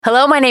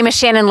Hello, my name is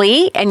Shannon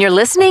Lee, and you're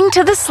listening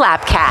to the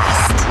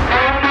Slapcast.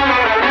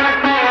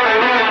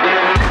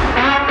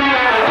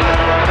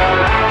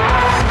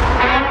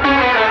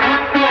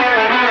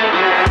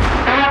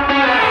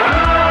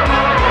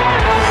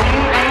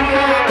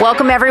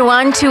 Welcome,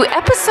 everyone, to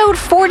episode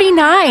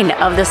 49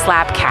 of the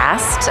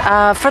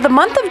Slapcast. For the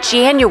month of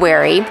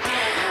January,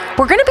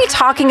 we're going to be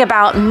talking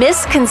about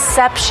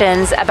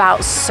misconceptions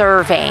about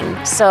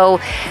serving. So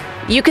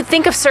you could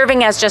think of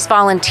serving as just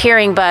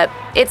volunteering, but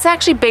it's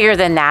actually bigger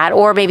than that,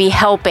 or maybe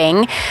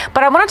helping.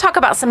 But I want to talk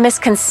about some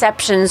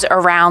misconceptions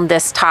around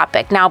this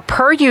topic. Now,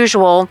 per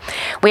usual,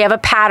 we have a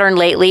pattern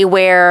lately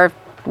where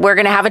we're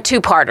going to have a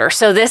two-parter.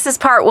 So this is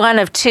part one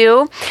of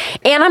two.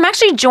 And I'm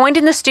actually joined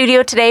in the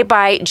studio today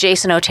by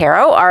Jason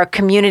Otero, our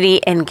community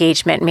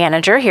engagement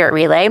manager here at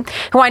Relay,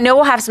 who I know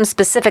will have some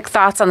specific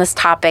thoughts on this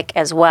topic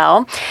as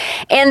well.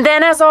 And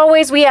then, as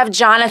always, we have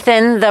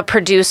Jonathan, the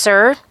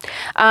producer.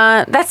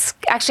 That's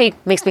actually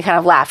makes me kind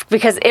of laugh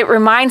because it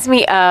reminds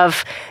me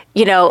of,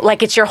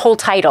 like it's your whole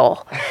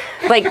title.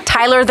 Like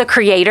Tyler, the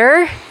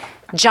creator,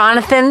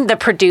 Jonathan, the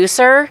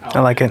producer. I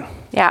like it.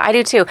 Yeah, I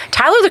do too.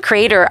 Tyler, the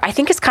creator, I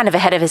think is kind of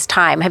ahead of his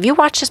time. Have you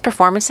watched his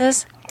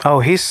performances? Oh,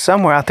 he's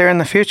somewhere out there in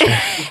the future.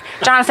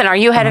 Jonathan, are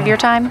you ahead of your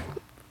time?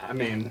 I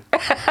mean...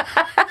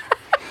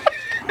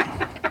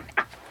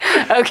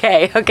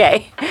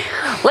 Okay.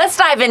 Let's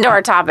dive into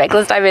our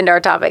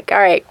topic. All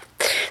right.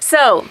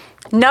 So,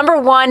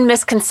 number one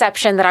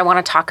misconception that I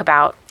want to talk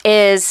about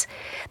is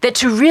that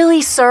to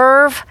really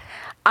serve,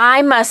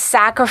 I must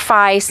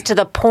sacrifice to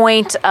the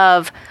point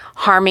of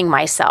harming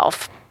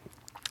myself.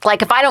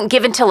 Like if I don't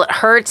give until it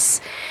hurts,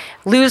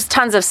 lose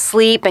tons of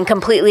sleep, and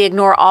completely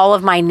ignore all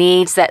of my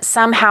needs, that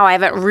somehow I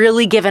haven't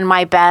really given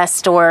my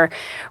best or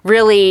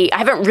I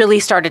haven't really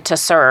started to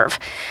serve.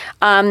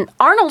 Arnold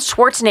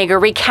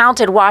Schwarzenegger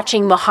recounted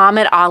watching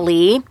Muhammad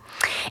Ali.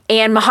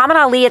 And Muhammad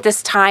Ali at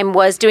this time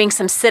was doing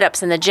some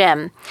sit-ups in the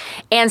gym.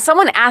 And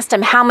someone asked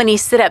him how many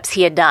sit-ups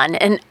he had done.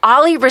 And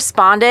Ali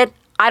responded,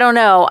 I don't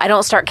know. I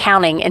don't start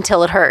counting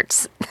until it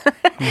hurts.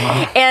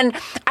 Wow. And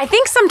I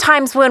think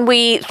sometimes when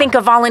we think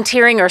of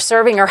volunteering or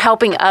serving or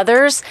helping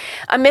others,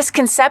 a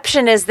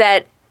misconception is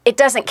that it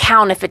doesn't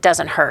count if it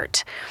doesn't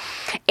hurt.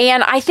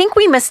 And I think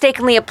we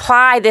mistakenly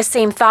apply this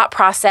same thought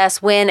process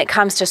when it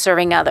comes to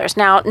serving others.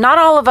 Now, not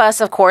all of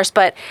us, of course,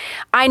 but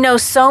I know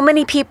so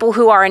many people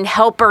who are in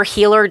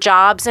helper-healer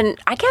jobs. And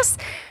I guess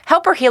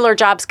helper-healer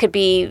jobs could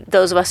be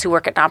those of us who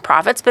work at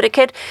nonprofits, but it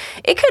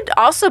could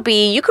also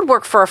be you could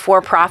work for a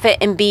for-profit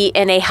and be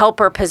in a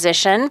helper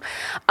position.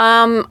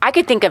 I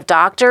could think of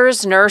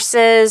doctors,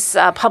 nurses,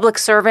 public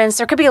servants.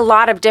 There could be a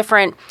lot of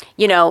different,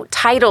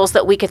 titles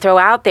that we could throw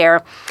out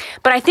there.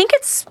 But I think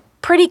it's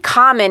pretty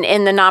common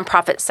in the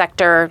nonprofit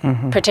sector,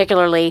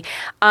 particularly.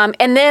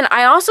 And then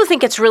I also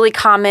think it's really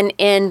common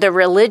in the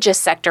religious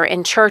sector,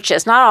 in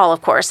churches. Not all,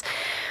 of course.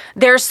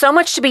 There's so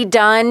much to be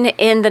done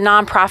in the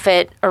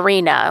nonprofit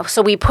arena.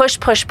 So we push,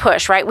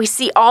 right? We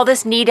see all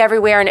this need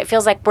everywhere, and it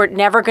feels like we're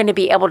never going to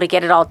be able to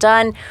get it all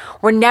done.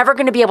 We're never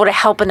going to be able to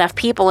help enough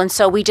people, and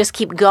so we just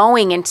keep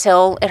going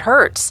until it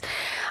hurts.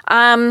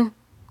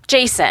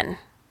 Jason.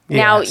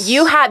 Now, Yes.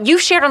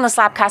 you've shared on the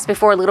Slapcast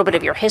before a little bit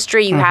of your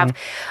history. You have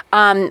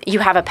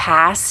a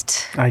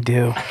past. I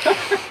do.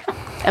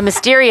 A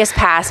mysterious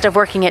past of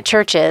working at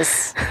churches.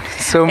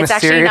 So It's mysterious.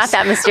 actually not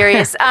that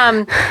mysterious.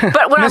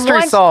 But what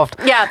Mystery solved.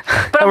 Yeah.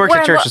 But I worked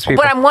at churches,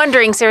 people. What I'm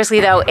wondering, seriously,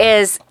 though,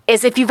 is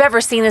if you've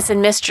ever seen this in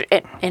mystery,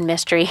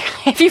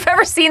 if you've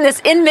ever seen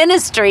this in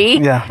ministry,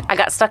 Yeah. I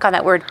got stuck on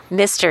that word,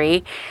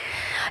 mystery.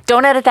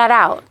 Don't edit that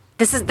out.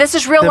 This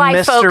is real The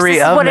life, folks. This mystery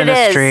is of what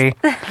ministry. it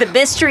is. The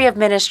mystery of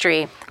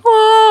ministry.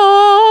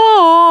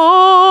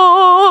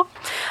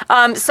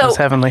 So That's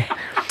heavenly.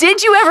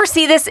 did you ever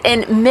see this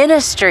in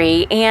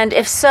ministry? And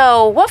if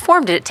so, what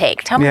form did it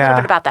take? Tell me a little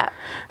bit about that.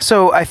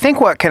 So I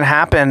think what can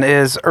happen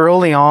is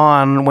early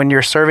on when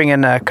you're serving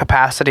in a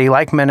capacity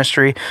like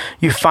ministry,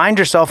 you find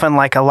yourself in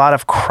like a lot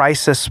of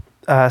crisis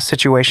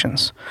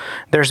situations.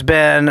 There's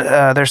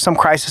some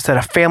crisis that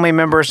a family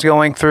member is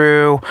going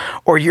through,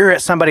 or you're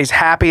at somebody's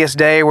happiest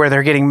day where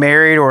they're getting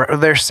married, or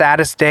their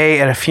saddest day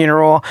at a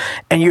funeral,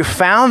 and you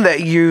found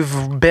that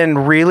you've been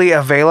really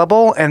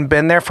available and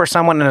been there for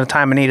someone in a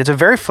time of need. It's a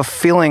very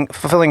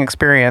fulfilling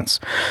experience.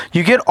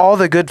 You get all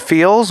the good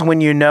feels when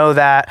you know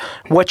that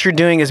what you're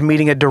doing is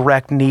meeting a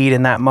direct need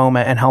in that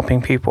moment and helping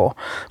people.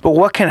 But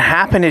what can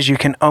happen is you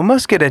can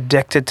almost get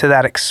addicted to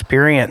that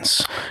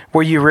experience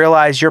where you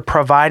realize you're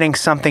providing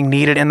something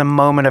needed in the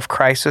moment of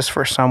crisis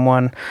for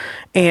someone.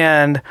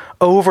 And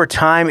over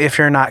time, if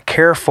you're not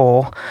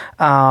careful,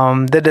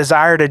 the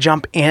desire to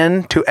jump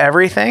into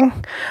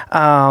everything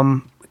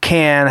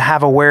can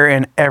have a wear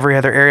in every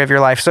other area of your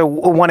life. So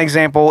one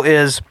example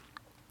is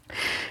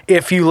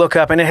if you look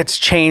up, and it's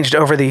changed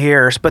over the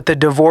years, but the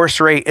divorce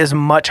rate is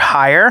much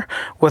higher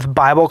with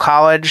Bible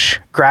college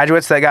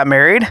graduates that got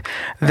married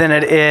than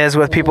it is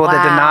with people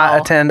that did not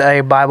attend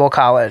a Bible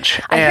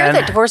college. I hear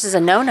that divorce is a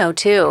no-no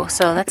too,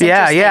 so that's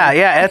interesting.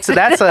 Yeah.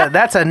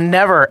 That's a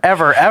never,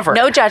 ever, ever.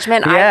 No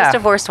judgment. I was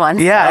divorced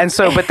once. Yeah, so. and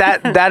so, but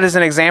that is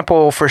an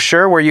example for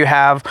sure where you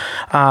have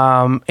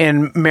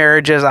in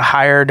marriages a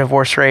higher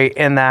divorce rate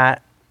in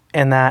that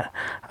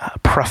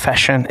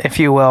profession, if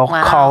you will,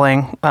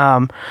 calling.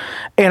 And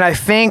I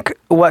think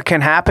what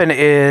can happen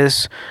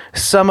is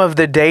some of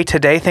the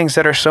day-to-day things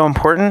that are so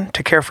important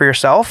to care for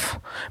yourself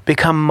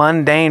become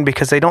mundane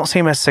because they don't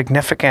seem as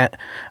significant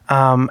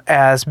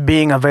as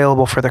being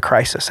available for the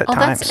crisis at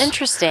times. That's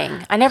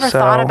interesting. I never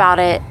thought about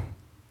it.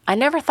 I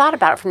never thought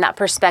about it from that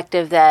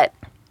perspective that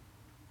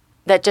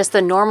just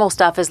the normal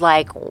stuff is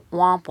like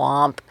womp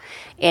womp,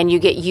 and you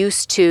get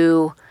used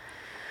to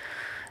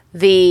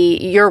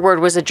your word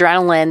was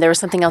adrenaline. There was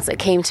something else that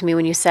came to me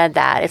when you said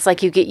that. It's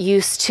like you get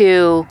used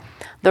to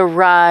the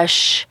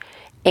rush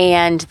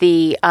and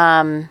the,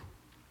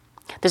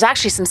 there's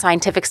actually some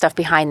scientific stuff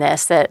behind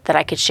this that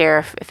I could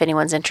share if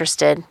anyone's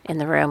interested in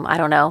the room. I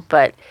don't know,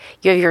 but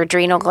you have your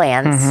adrenal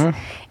glands,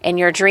 and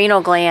your adrenal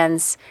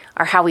glands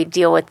are how we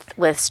deal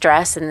with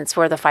stress, and it's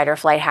where the fight or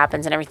flight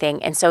happens and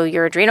everything. And so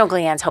your adrenal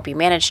glands help you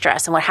manage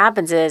stress. And what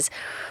happens is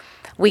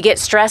we get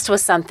stressed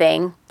with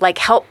something like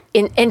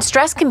and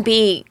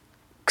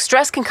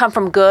stress can come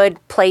from good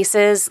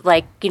places,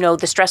 like,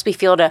 the stress we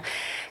feel to,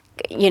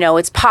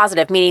 it's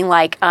positive, meaning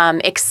like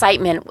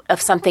excitement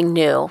of something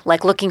new,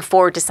 like looking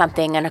forward to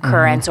something, an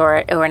occurrence or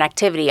an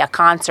activity, a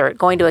concert,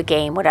 going to a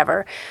game,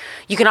 whatever.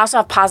 You can also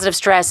have positive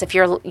stress if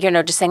you're,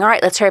 just saying, all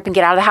right, let's hurry up and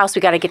get out of the house.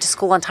 We got to get to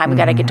school on time. We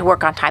got to get to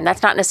work on time.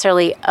 That's not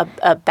necessarily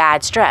a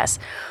bad stress.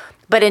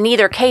 But in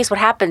either case, what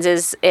happens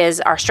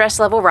is our stress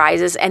level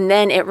rises and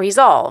then it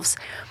resolves.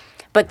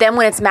 But then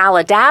when it's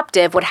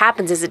maladaptive, what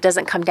happens is it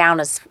doesn't come down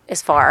as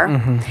far.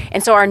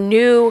 And so our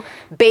new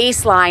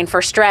baseline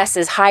for stress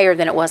is higher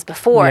than it was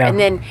before. Yeah. And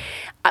then,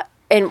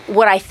 and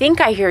what I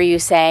think I hear you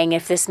saying,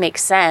 if this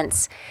makes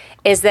sense,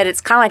 is that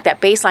it's kind of like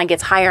that baseline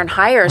gets higher and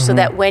higher, so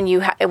that when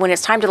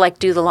it's time to like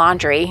do the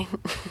laundry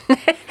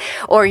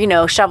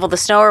or, shovel the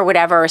snow or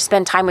whatever, or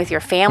spend time with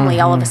your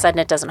family, all of a sudden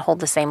it doesn't hold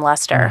the same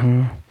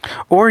luster.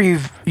 Or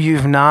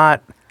you've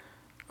not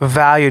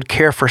valued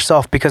care for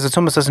self because it's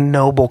almost this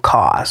noble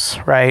cause,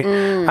 right?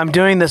 I'm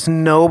doing this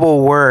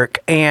noble work,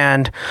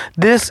 and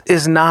this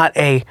is not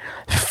a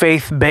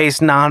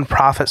faith-based,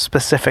 nonprofit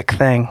specific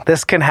thing.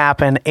 This can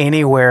happen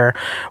anywhere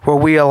where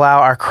we allow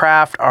our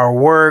craft, our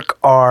work,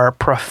 our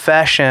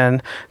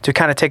profession to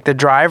kind of take the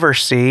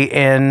driver's seat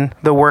in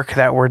the work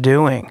that we're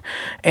doing.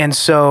 And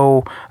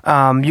so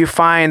you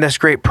find this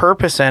great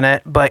purpose in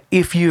it, but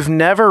if you've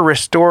never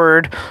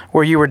restored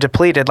where you were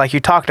depleted, like you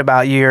talked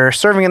about, you're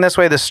serving in this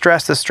way, the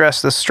stress,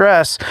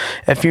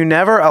 if you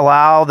never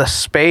allow the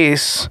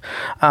space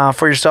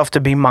for yourself to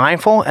be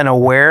mindful and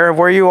aware of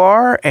where you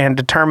are and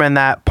determine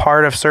that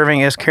part of serving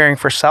is caring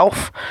for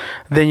self,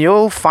 then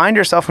you'll find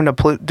yourself in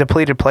a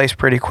depleted place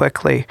pretty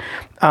quickly.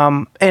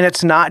 And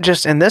it's not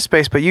just in this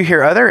space, but you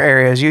hear other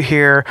areas. You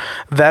hear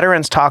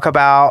veterans talk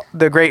about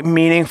the great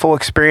meaningful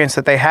experience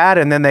that they had,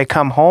 and then they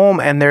come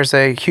home and there's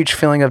a huge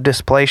feeling of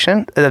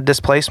displacement.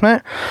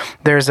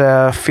 There's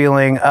a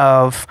feeling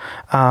of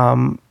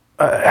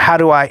how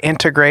do I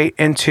integrate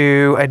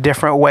into a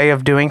different way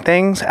of doing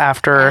things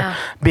after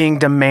being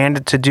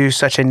demanded to do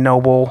such a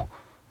noble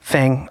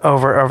thing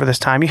over this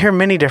time. You hear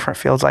many different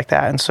fields like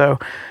that. And so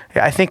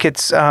I think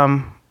it's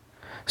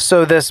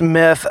so this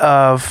myth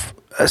of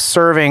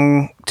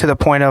serving to the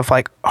point of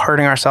like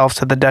hurting ourselves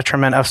to the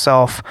detriment of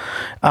self,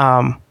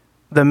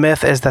 the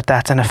myth is that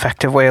that's an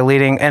effective way of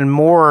leading, and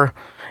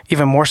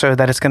even more so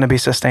that it's going to be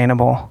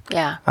sustainable.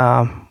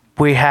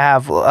 We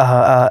have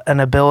an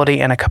ability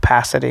and a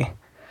capacity,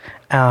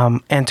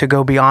 and to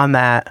go beyond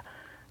that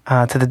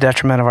to the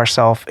detriment of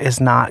ourselves is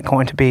not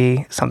going to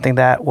be something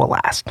that will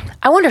last.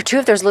 I wonder too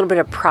if there's a little bit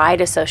of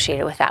pride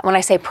associated with that. When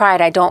I say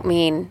pride, I don't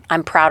mean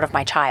I'm proud of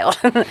my child.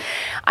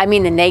 I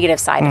mean the negative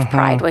side of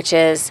pride, which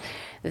is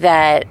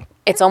that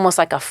it's almost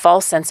like a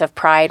false sense of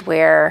pride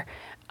where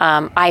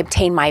I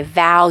obtain my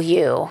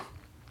value,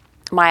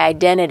 my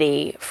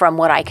identity from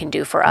what I can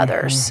do for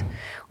others,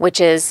 which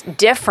is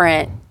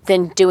different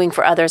than doing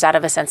for others out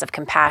of a sense of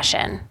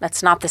compassion.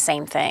 That's not the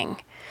same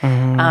thing.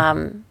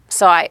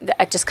 So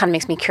it just kind of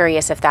makes me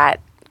curious if that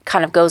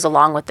kind of goes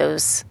along with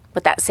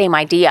that same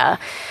idea.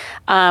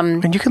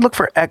 And you can look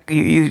for,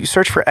 you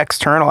search for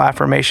external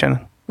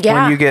affirmation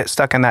when you get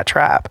stuck in that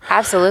trap.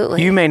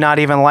 Absolutely. You may not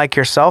even like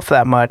yourself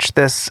that much.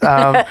 This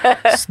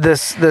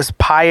this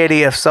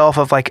piety of self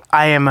of like,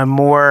 I am a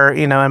more,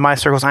 in my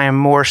circles, I am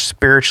more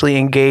spiritually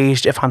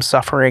engaged if I'm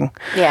suffering.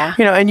 Yeah.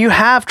 And you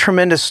have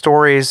tremendous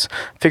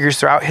figures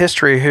throughout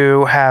history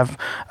who have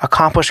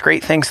accomplished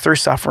great things through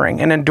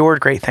suffering and endured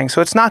great things. So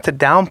it's not to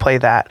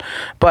downplay that,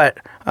 but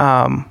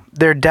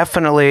there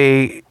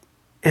definitely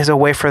is a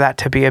way for that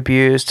to be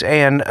abused.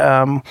 And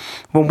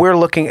when we're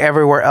looking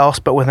everywhere else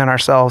but within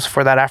ourselves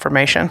for that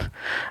affirmation,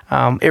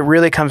 it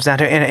really comes down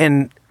to,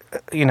 and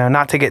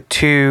not to get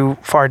too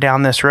far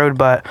down this road,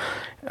 but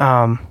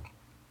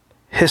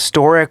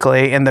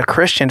historically in the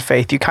Christian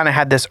faith, you kind of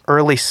had this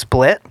early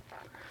split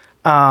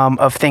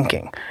of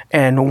thinking.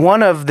 And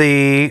one of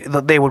they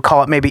would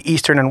call it maybe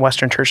Eastern and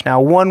Western church now,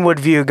 one would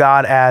view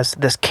God as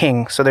this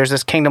king. So there's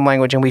this kingdom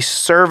language, and we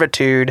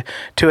servitude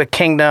to a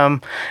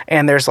kingdom,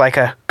 and there's like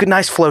a good,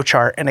 nice flow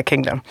chart in a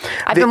kingdom.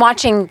 I've been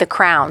watching The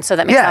Crown, so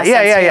that makes a lot of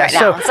sense to me right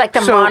now. It's like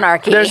the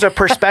monarchy. There's a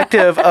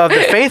perspective of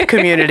the faith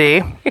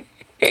community.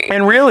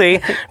 And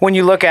really, when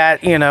you look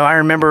at, I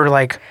remember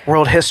like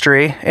world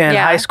history in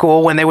high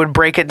school when they would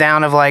break it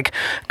down of like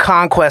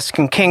conquest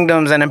and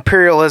kingdoms and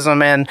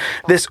imperialism and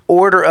this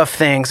order of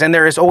things. And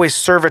there is always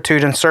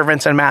servitude and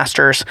servants and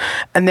masters.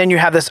 And then you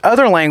have this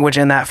other language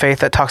in that faith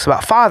that talks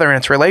about father, and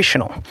it's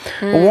relational.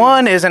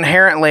 One is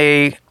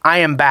inherently, I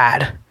am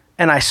bad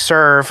and I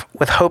serve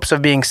with hopes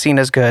of being seen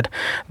as good.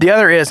 The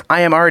other is,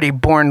 I am already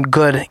born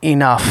good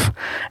enough.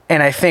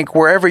 And I think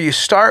wherever you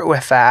start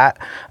with that,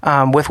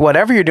 with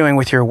whatever you're doing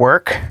with your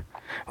work,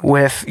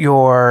 with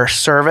your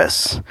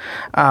service,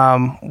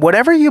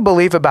 whatever you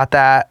believe about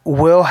that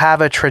will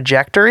have a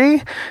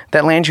trajectory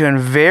that lands you in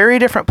very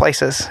different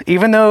places.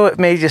 Even though it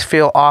may just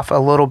feel off a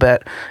little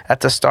bit at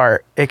the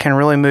start, it can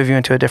really move you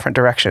into a different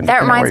direction.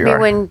 That reminds me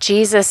when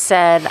Jesus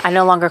said, I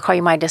no longer call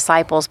you my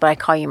disciples, but I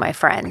call you my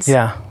friends.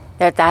 Yeah.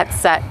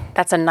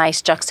 That's a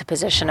nice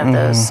juxtaposition of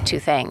those two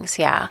things.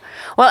 Yeah.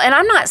 Well, and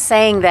I'm not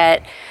saying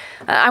that,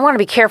 I want to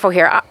be careful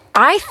here.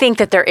 I think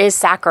that there is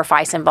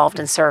sacrifice involved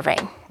in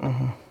serving.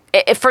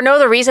 If for no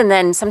other reason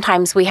than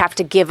sometimes we have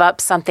to give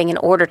up something in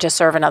order to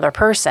serve another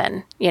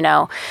person,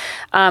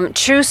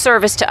 True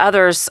service to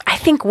others, I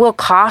think, will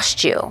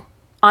cost you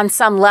on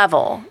some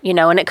level,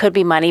 and it could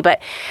be money,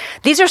 but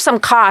these are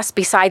some costs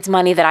besides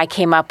money that I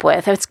came up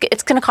with. It's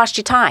going to cost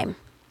you time.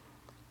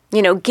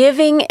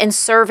 Giving and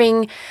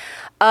serving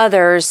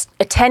others,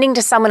 attending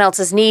to someone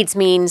else's needs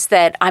means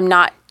that I'm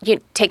not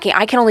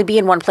I can only be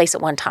in one place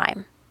at one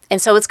time.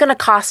 And so it's going to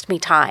cost me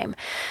time.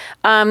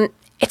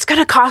 It's going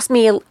to cost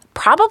me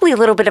probably a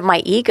little bit of my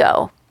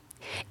ego.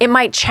 It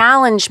might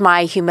challenge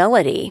my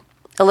humility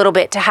a little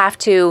bit to have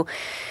to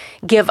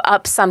give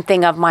up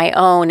something of my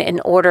own in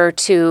order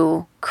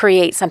to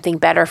create something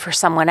better for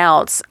someone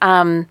else.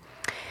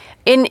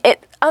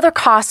 Other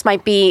costs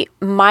might be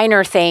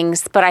minor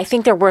things, but I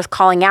think they're worth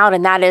calling out.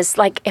 And that is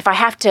like if I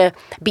have to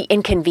be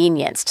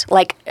inconvenienced,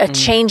 like a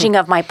changing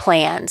of my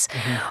plans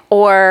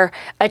or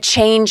a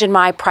change in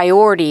my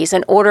priorities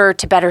in order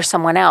to better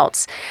someone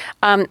else.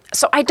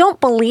 So I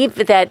don't believe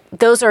that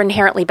those are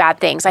inherently bad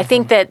things. I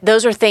think that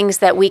those are things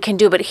that we can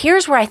do. But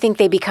here's where I think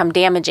they become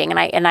damaging.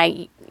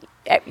 And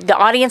the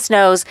audience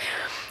knows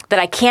that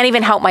I can't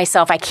even help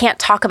myself. I can't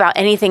talk about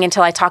anything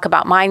until I talk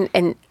about mine,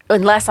 and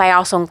unless I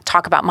also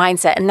talk about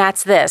mindset. And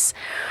that's this,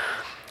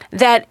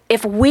 that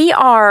if we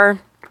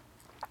are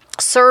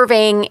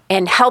serving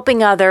and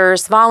helping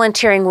others,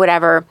 volunteering,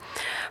 whatever,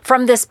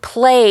 from this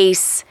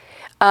place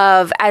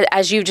of,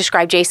 as you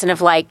described, Jason,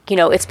 of like,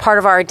 it's part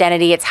of our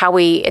identity, it's how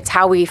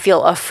we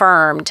feel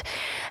affirmed,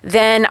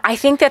 then I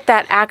think that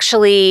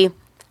actually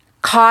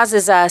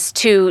causes us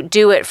to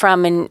do it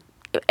from an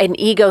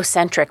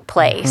egocentric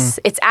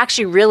place. It's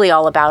actually really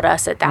all about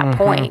us at that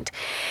point.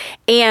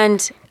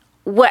 And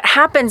what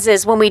happens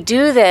is when we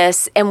do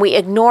this and we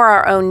ignore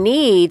our own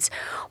needs,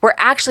 we're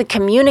actually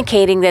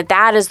communicating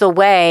that is the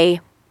way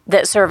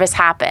that service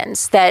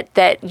happens,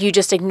 that you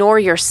just ignore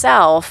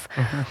yourself.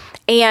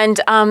 And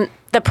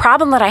the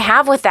problem that I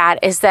have with that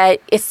is that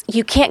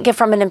you can't give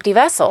from an empty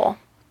vessel.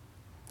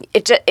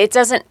 It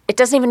doesn't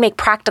even make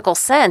practical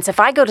sense. If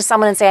I go to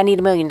someone and say I need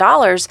 $1 million,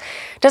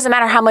 it doesn't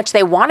matter how much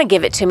they want to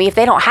give it to me. If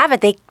they don't have it,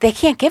 they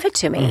can't give it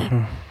to me.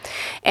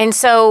 And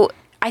so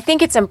I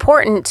think it's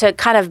important to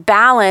kind of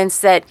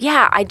balance that.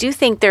 Yeah, I do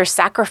think there's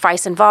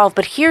sacrifice involved,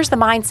 but here's the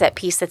mindset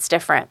piece that's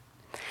different.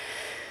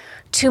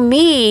 To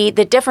me,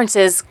 the difference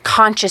is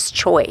conscious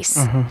choice.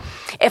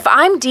 If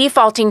I'm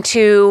defaulting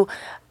to,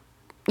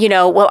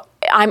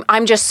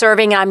 I'm just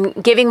serving, I'm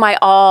giving my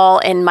all,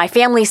 and my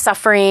family's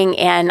suffering,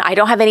 and I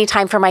don't have any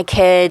time for my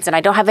kids, and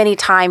I don't have any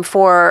time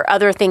for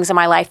other things in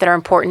my life that are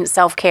important,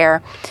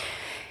 self-care.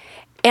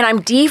 And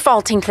I'm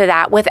defaulting to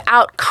that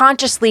without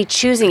consciously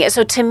choosing it.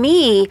 So to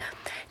me,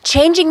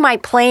 changing my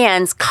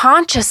plans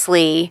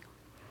consciously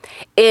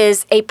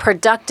is a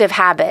productive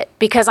habit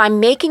because I'm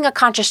making a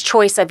conscious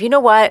choice of,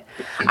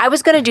 I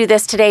was going to do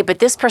this today, but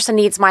this person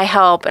needs my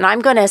help, and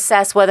I'm going to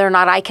assess whether or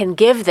not I can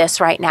give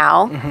this right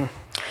now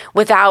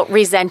without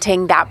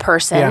resenting that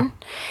person. Yeah.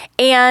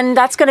 And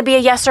that's going to be a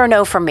yes or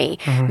no from me.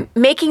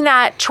 Making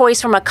that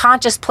choice from a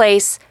conscious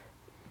place,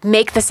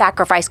 make the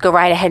sacrifice, go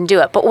right ahead and do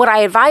it. But what I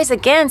advise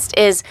against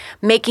is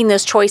making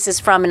those choices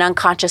from an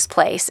unconscious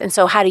place. And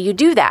so how do you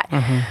do that?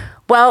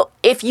 Well,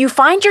 if you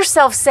find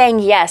yourself saying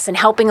yes and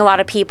helping a lot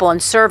of people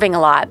and serving a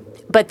lot,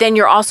 but then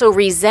you're also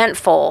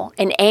resentful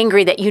and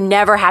angry that you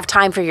never have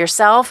time for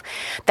yourself,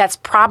 that's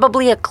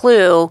probably a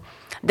clue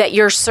that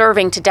you're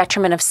serving to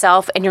detriment of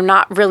self and you're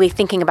not really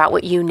thinking about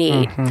what you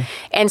need.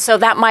 And so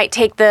that might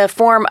take the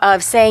form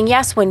of saying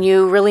yes when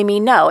you really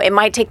mean no. It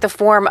might take the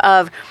form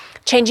of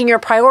changing your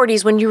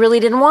priorities when you really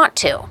didn't want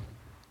to.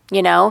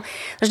 You know,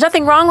 there's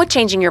nothing wrong with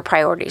changing your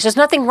priorities. There's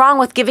nothing wrong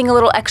with giving a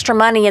little extra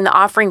money in the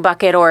offering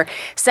bucket or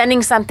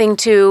sending something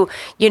to,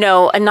 you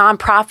know, a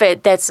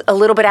nonprofit that's a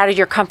little bit out of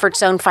your comfort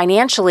zone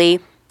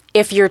financially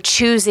if you're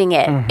choosing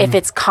it, if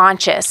it's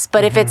conscious.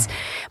 But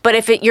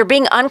if you're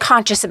being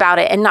unconscious about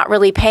it and not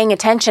really paying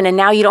attention and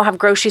now you don't have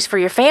groceries for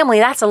your family,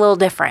 that's a little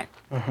different.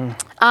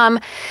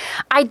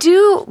 I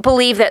do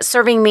believe that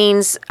serving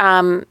means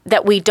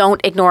that we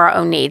don't ignore our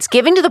own needs.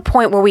 Giving to the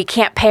point where we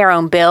can't pay our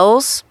own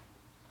bills,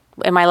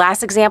 in my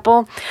last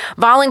example,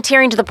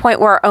 volunteering to the point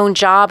where our own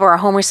job or our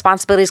home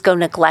responsibilities go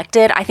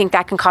neglected, I think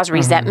that can cause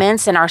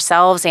resentments in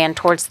ourselves and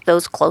towards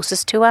those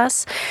closest to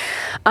us.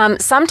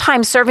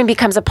 Sometimes serving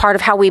becomes a part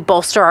of how we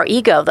bolster our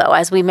ego, though,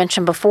 as we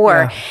mentioned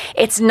before. Yeah.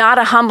 It's not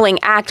a humbling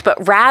act,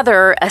 but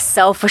rather a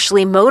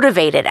selfishly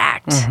motivated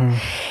act.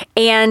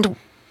 And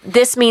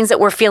this means that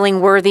we're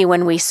feeling worthy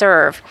when we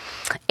serve.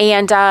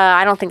 And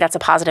I don't think that's a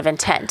positive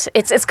intent.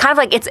 It's kind of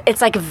like,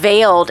 it's like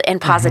veiled in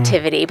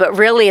positivity, but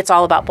really it's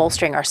all about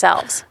bolstering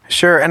ourselves.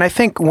 Sure. And I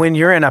think when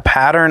you're in a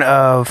pattern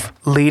of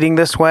leading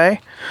this way,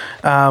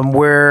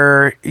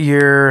 where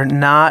you're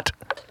not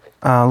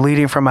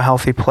leading from a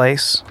healthy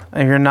place,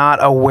 and you're not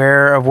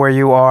aware of where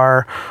you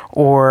are,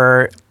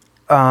 or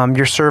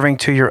you're serving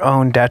to your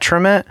own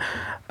detriment,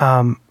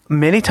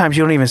 many times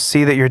you don't even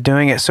see that you're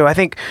doing it. So I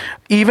think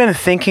even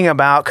thinking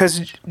about, because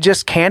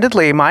just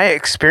candidly, my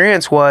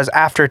experience was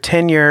after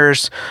 10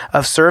 years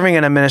of serving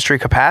in a ministry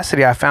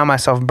capacity, I found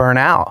myself burnt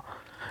out.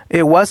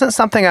 It wasn't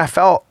something I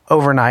felt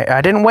overnight.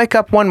 I didn't wake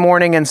up one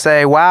morning and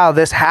say, wow,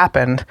 this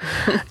happened.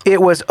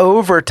 It was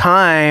over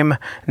time,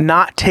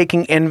 not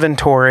taking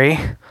inventory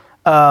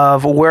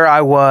of where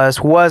I was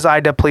I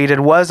depleted?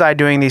 Was I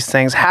doing these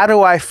things? How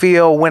do I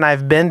feel when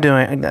I've been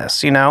doing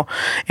this? You know,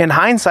 in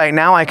hindsight,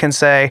 now I can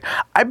say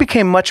I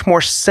became much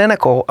more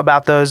cynical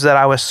about those that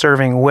I was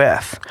serving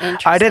with.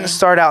 I didn't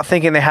start out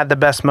thinking they had the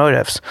best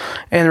motives.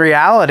 In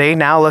reality,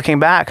 now looking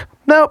back,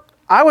 nope.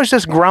 I was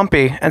just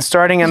grumpy and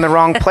starting in the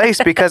wrong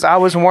place because I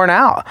was worn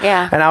out.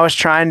 Yeah. And I was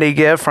trying to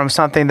give from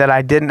something that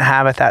I didn't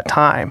have at that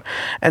time.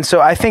 And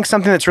so I think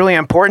something that's really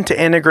important to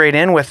integrate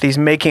in with these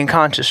making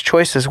conscious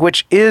choices,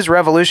 which is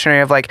revolutionary,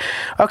 of like,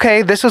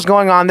 okay, this is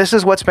going on. This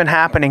is what's been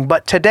happening.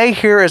 But today,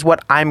 here is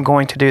what I'm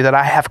going to do that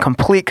I have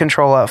complete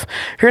control of.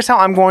 Here's how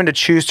I'm going to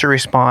choose to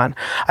respond.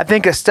 I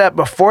think a step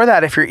before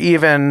that, if you're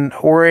even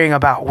worrying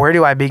about where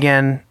do I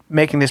begin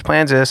making these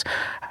plans, is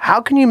how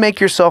can you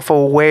make yourself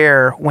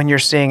aware when you're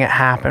seeing it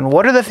happen?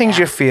 What are the things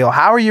you feel?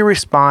 How are you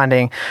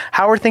responding?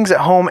 How are things at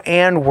home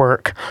and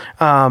work?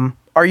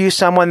 Are you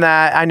someone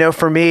that, I know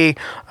for me,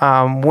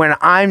 when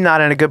I'm not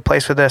in a good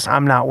place with this,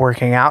 I'm not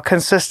working out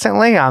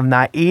consistently. I'm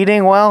not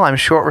eating well. I'm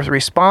short with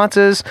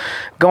responses.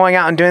 Going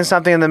out and doing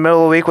something in the middle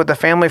of the week with the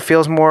family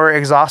feels more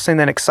exhausting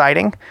than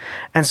exciting.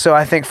 And so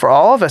I think for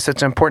all of us,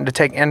 it's important to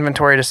take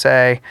inventory to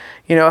say,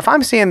 you know, if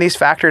I'm seeing these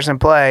factors in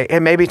play, it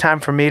may be time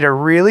for me to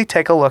really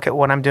take a look at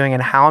what I'm doing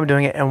and how I'm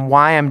doing it and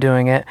why I'm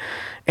doing it,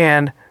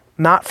 and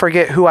not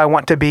forget who I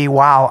want to be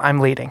while I'm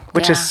leading,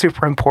 which is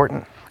super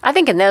important. I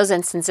think in those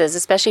instances,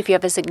 especially if you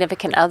have a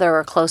significant other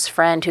or close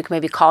friend who can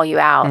maybe call you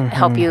out,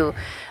 help you,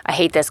 I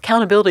hate this,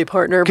 accountability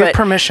partner. Get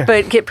permission.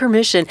 But get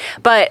permission.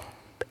 But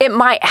it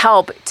might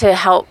help,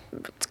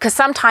 because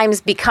sometimes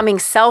becoming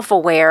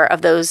self-aware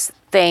of those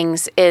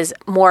things is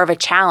more of a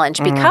challenge,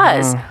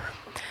 because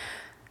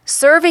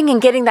serving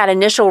and getting that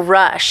initial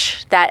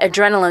rush, that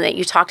adrenaline that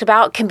you talked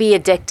about, can be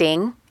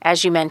addicting,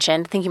 as you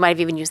mentioned. I think you might have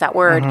even used that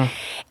word.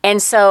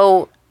 And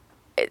so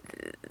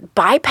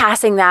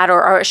bypassing that,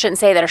 or I shouldn't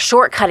say that, or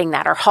shortcutting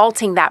that, or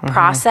halting that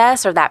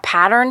process or that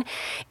pattern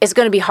is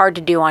going to be hard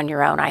to do on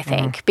your own, I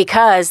think,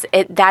 because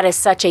that is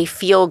such a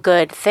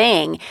feel-good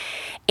thing.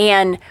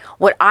 And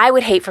what I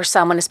would hate for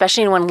someone,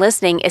 especially anyone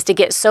listening, is to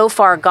get so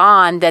far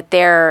gone that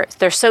they're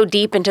so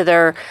deep into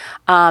their,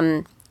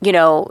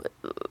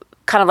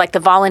 kind of like the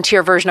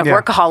volunteer version of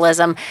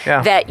workaholism,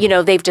 that, you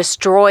know, they've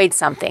destroyed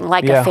something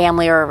like a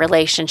family or a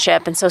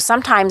relationship. And so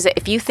sometimes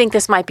if you think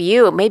this might be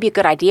you, maybe a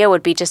good idea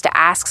would be just to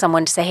ask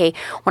someone to say, hey,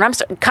 when I'm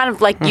kind of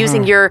like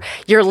using your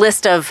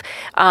list of,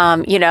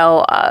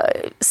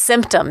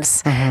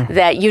 symptoms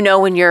that, you know,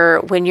 when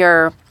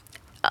you're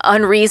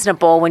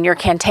unreasonable, when you're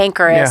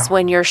cantankerous,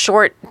 when you're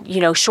short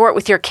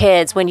with your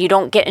kids, when you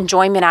don't get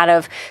enjoyment out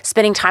of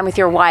spending time with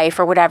your wife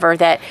or whatever,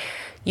 that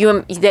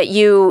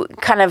you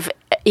kind of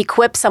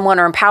equip someone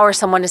or empower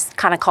someone to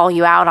kind of call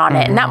you out on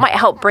it. And that might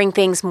help bring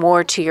things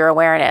more to your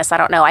awareness. I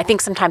don't know. I think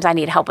sometimes I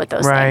need help with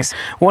those things.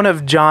 One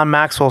of John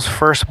Maxwell's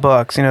first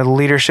books, you know, The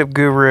Leadership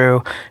Guru,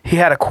 he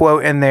had a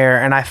quote in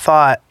there, and I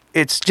thought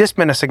it's just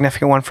been a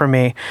significant one for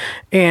me.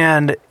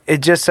 And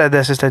it just said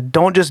this, it said,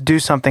 don't just do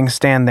something,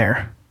 stand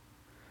there.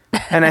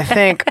 And I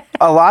think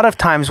a lot of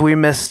times we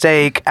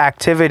mistake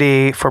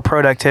activity for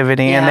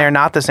productivity, and they're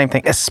not the same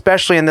thing,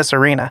 especially in this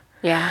arena.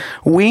 Yeah.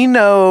 We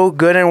know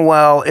good and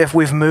well if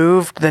we've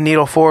moved the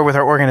needle forward with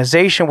our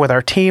organization, with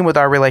our team, with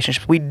our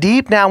relationships. We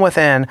deep down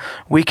within,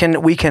 we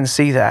can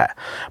see that.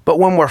 But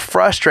when we're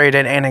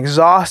frustrated and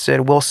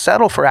exhausted, we'll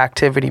settle for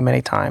activity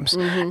many times.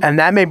 And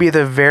that may be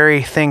the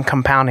very thing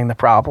compounding the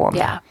problem.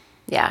 Yeah.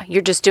 Yeah,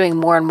 you're just doing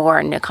more and more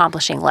and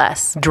accomplishing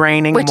less.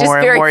 Draining which more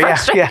is very and more.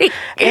 frustrating.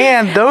 Yeah.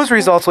 And those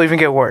results will even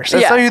get worse.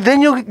 And so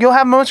you'll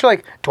have moments where you're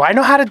like, do I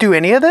know how to do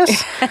any of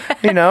this?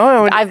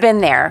 I've been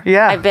there.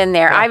 Yeah. I've been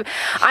there. Yeah.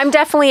 I'm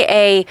definitely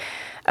a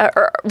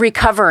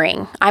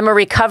recovering. I'm a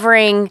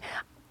recovering,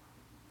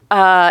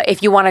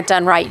 if you want it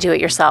done right, do it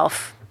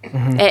yourself.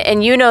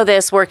 And you know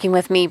this working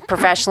with me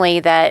professionally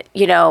that,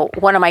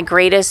 one of my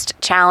greatest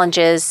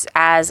challenges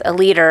as a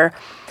leader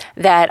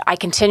that I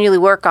continually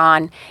work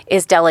on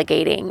is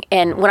delegating.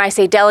 And when I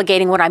say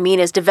delegating, what I mean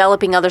is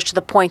developing others to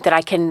the point that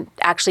I can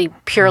actually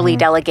purely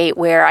delegate,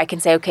 where I can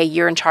say, okay,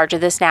 you're in charge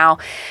of this now.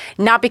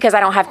 Not because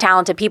I don't have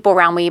talented people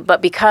around me,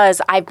 but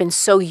because I've been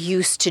so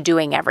used to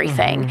doing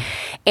everything.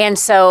 And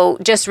so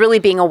just really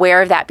being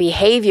aware of that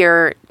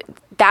behavior,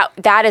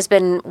 that has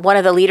been one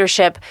of the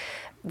leadership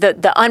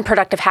the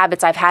unproductive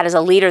habits I've had as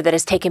a leader that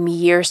has taken me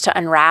years to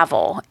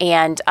unravel.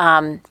 And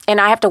I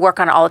have to work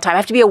on it all the time. I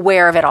have to be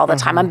aware of it all the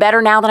time. I'm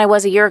better now than I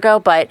was a year ago,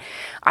 but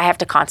I have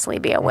to constantly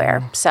be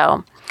aware.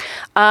 So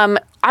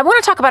I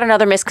want to talk about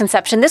another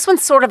misconception. This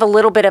one's sort of a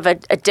little bit of a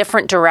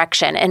different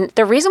direction. And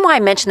the reason why I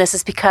mention this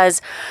is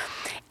because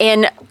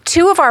in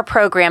two of our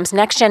programs,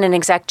 NextGen and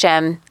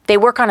ExecGen, they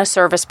work on a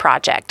service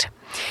project.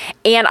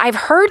 And I've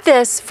heard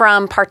this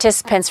from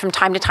participants from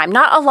time to time,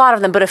 not a lot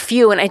of them, but a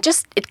few. And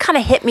it kind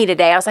of hit me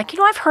today. I was like,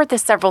 I've heard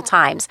this several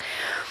times,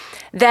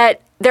 that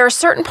there are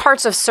certain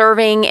parts of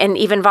serving and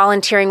even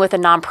volunteering with a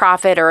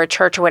nonprofit or a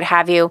church or what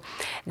have you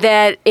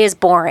that is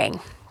boring.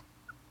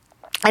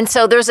 And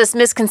so there's this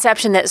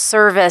misconception that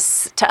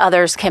service to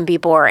others can be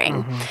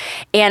boring,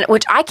 and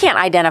which I can't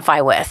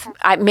identify with.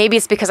 Maybe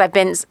it's because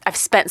I've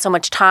spent so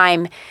much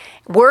time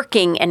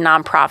working in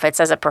nonprofits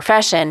as a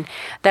profession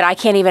that I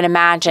can't even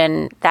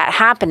imagine that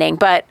happening.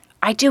 But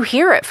I do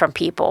hear it from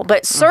people.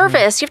 But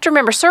service, you have to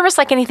remember, service,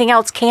 like anything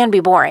else, can be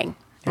boring.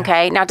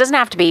 Okay, now it doesn't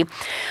have to be,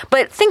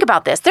 but think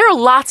about this. There are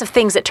lots of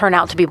things that turn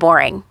out to be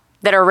boring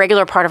that are a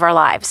regular part of our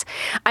lives.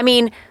 I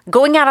mean,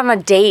 going out on a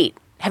date.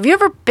 Have you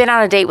ever been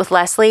on a date with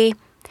Leslie?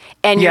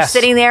 And you're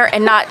sitting there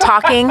and not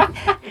talking.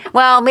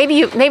 Well,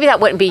 maybe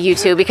that wouldn't be you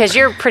two because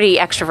you're pretty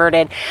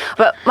extroverted.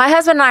 But my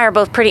husband and I are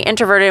both pretty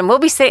introverted, and we'll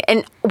be sitting,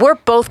 and we're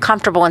both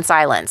comfortable in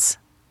silence.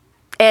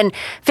 And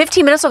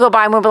 15 minutes will go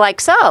by, and we'll be like,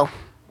 so,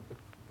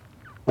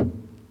 But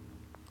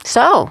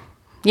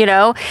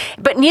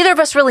neither of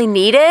us really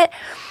need it.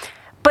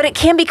 But it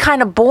can be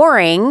kind of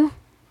boring.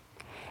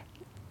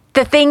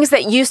 The things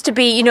that used to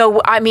be,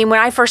 when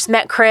I first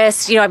met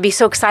Chris, I'd be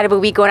so excited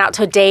we'd be going out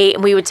to a date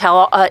and we would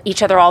tell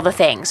each other all the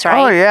things,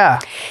 right? Oh, yeah.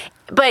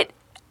 But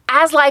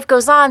as life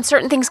goes on,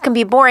 certain things can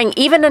be boring.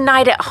 Even a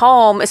night at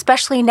home,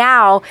 especially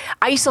now,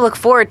 I used to look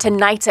forward to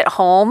nights at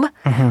home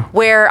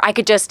where I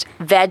could just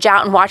veg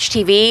out and watch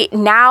TV.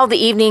 Now the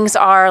evenings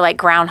are like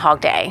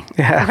Groundhog Day,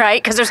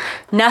 right? Because there's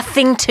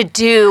nothing to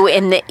do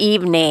in the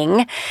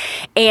evening.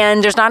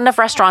 And there's not enough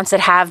restaurants that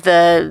have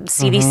the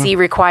CDC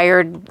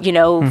required,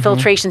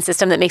 filtration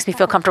system that makes me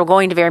feel comfortable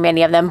going to very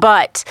many of them.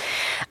 But,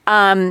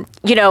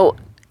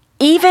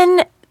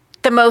 even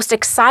the most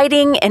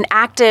exciting and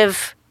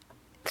active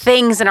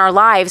things in our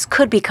lives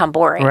could become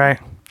boring. Right.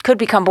 Could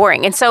become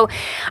boring. And so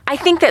I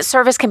think that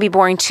service can be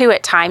boring too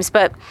at times.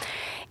 But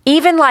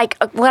even like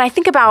when I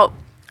think about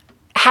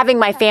having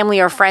my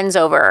family or friends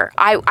over,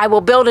 I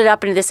will build it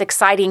up into this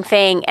exciting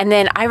thing. And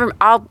then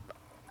I'll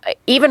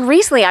even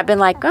recently I've been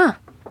like,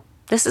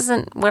 this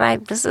isn't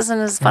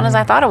as fun as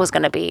I thought it was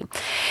going to be.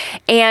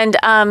 And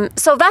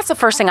so that's the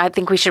first thing I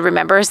think we should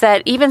remember is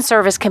that even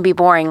service can be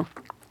boring.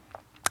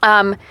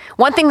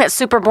 One thing that's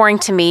super boring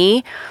to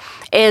me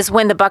is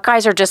when the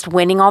Buckeyes are just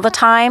winning all the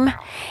time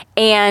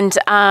and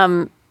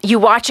you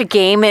watch a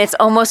game and it's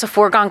almost a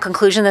foregone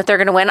conclusion that they're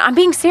going to win. I'm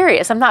being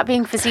serious. I'm not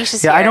being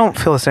facetious here. I don't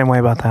feel the same way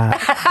about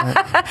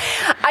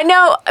that. I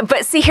know,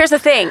 but see, here's the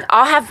thing.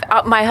 I'll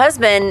have my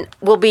husband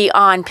will be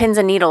on pins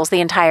and needles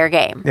the entire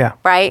game. Yeah.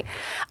 Right?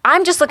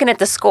 I'm just looking at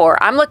the score.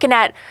 I'm looking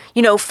at,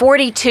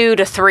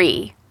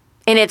 42-3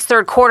 and it's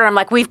third quarter. I'm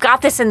like, we've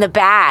got this in the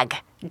bag.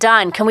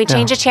 Done. Can we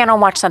change the channel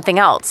and watch something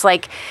else?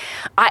 Like,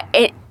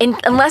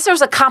 unless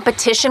there's a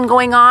competition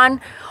going on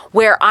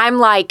where I'm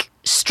like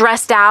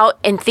stressed out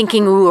and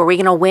thinking, ooh, are we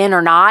going to win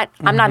or not?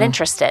 I'm not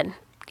interested.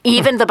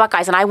 Even the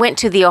Buckeyes. And I went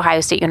to the Ohio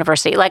State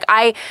University. Like,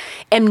 I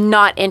am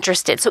not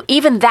interested. So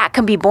even that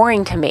can be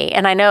boring to me.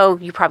 And I know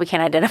you probably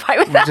can't identify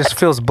with that. It just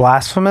feels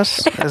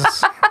blasphemous.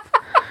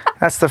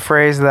 That's the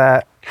phrase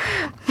that...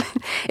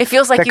 It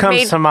feels like you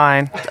made to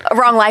mind. A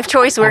wrong life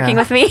choice working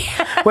with me.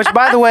 Which,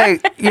 by the way,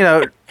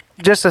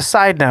 just a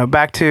side note,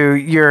 back to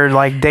your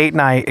date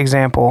night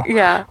example.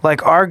 Yeah.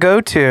 Like our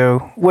go-to,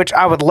 which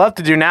I would love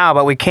to do now,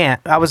 but we can't.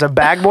 I was a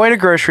bag boy at a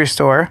grocery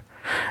store,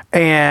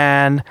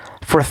 and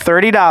for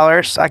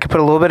 $30, I could put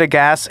a little bit of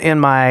gas in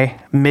my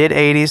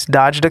mid-'80s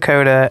Dodge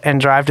Dakota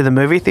and drive to the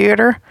movie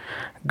theater,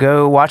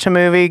 go watch a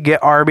movie,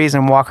 get Arby's,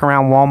 and walk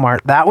around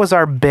Walmart. That was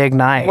our big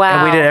night.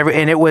 Wow. And we did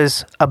and it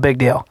was a big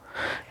deal.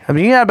 I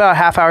mean, you got about a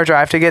half-hour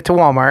drive to get to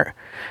Walmart.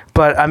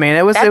 But I mean,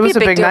 it was a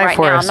big deal night right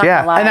for now, us. I'm not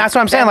gonna lie. And that's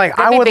what I'm saying. Like,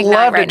 That'd I be a would big night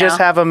love to right just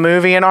now. have a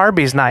movie and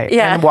Arby's night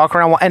and walk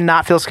around and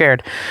not feel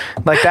scared.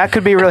 Like, that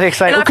could be really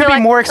exciting. And It could be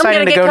like, more I'm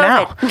exciting to gonna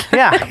go get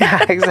now.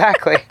 Yeah,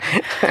 exactly.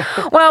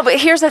 Well, but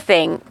here's the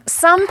thing.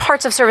 Some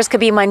parts of service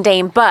could be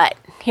mundane, but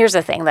here's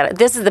the thing.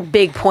 This is the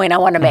big point I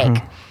want to make.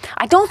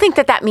 I don't think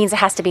that means it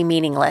has to be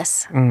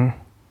meaningless.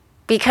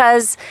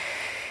 Because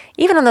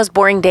even on those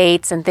boring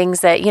dates and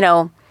things that,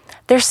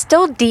 there's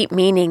still deep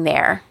meaning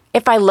there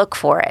if I look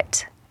for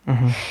it.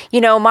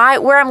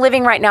 Where I'm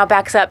living right now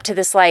backs up to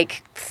this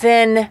like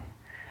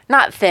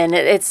not thin.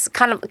 It's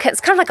kind of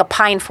like a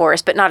pine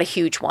forest, but not a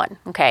huge one.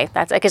 Okay,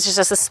 that's like it's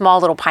just a small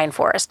little pine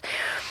forest,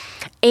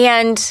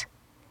 and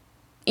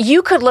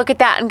you could look at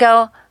that and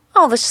go,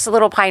 "Oh, that's just a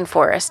little pine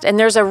forest." And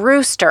there's a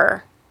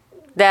rooster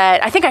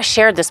that I think I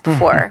shared this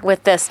before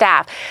with the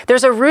staff.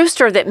 There's a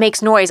rooster that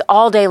makes noise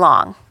all day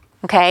long.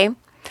 Okay,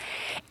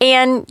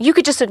 and you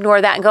could just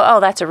ignore that and go, "Oh,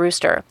 that's a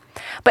rooster."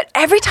 But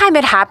every time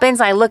it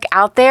happens, I look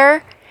out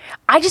there.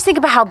 I just think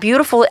about how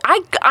beautiful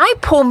I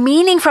pull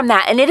meaning from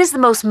that, and it is the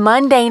most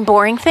mundane,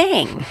 boring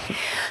thing.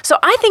 So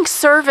I think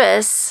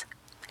service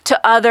to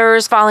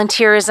others,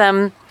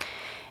 volunteerism,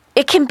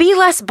 it can be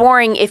less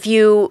boring if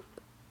you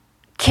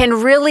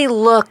can really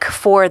look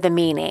for the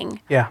meaning.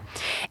 Yeah.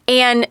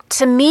 And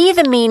to me,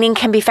 the meaning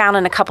can be found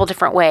in a couple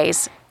different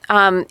ways.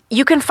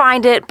 You can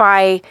find it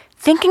by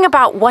thinking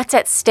about what's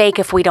at stake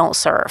if we don't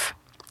serve.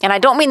 And I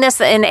don't mean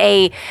this in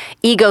a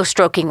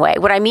ego-stroking way.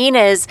 What I mean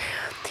is,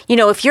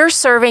 if you're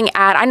serving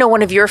at, I know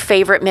one of your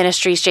favorite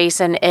ministries,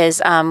 Jason,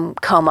 is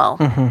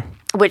COMO,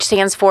 which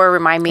stands for,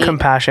 remind me.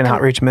 Compassion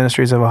Outreach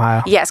Ministries of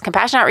Ohio. Yes,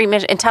 Compassion Outreach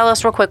Ministries. And tell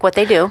us real quick what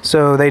they do.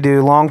 So they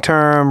do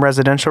long-term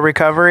residential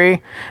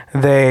recovery.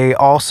 They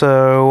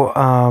also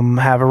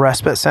have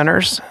respite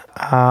centers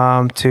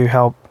to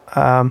help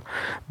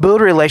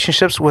build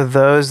relationships with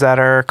those that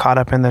are caught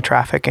up in the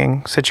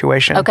trafficking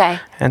situation. Okay.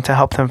 And to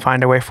help them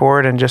find a way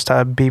forward and just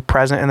be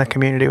present in the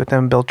community with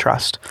them, build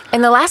trust.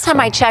 And the last time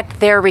I checked,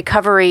 their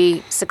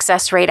recovery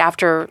success rate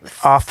after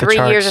Off the 3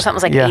 charts. years or something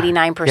was like Yeah.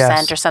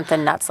 89% or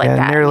something nuts like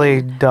that.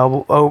 Nearly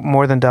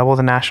more than double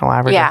the national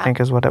average, I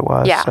think is what it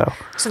was. Yeah.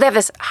 So they have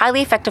this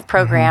highly effective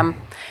program.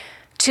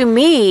 To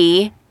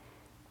me,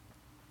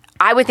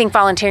 I would think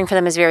volunteering for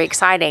them is very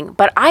exciting,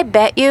 but I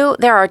bet you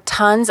there are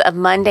tons of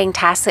mundane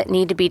tasks that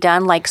need to be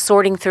done, like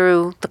sorting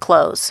through the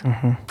clothes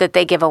that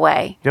they give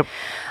away. Yep.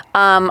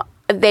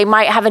 They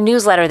might have a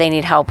newsletter they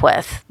need help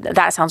with.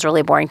 That sounds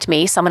really boring to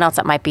me. Someone else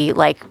that might be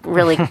like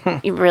really,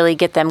 really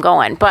get them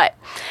going. But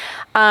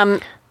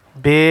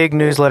big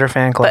newsletter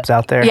fan clubs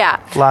out there. Yeah.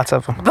 Lots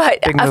of them. But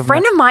a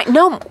friend of mine,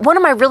 one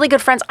of my really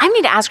good friends, I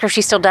need to ask her if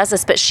she still does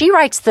this, but she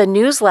writes the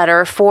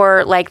newsletter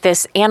for like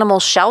this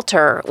animal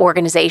shelter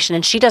organization,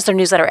 and she does their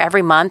newsletter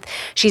every month.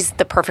 She's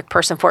the perfect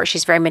person for it.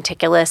 She's very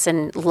meticulous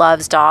and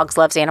loves dogs,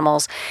 loves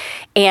animals.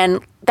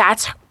 And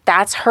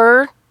that's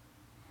her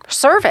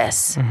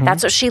service.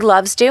 That's what she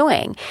loves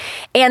doing.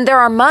 And there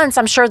are months,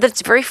 I'm sure,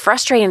 that's very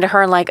frustrating to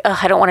her and like,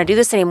 I don't want to do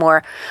this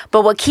anymore.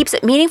 But what keeps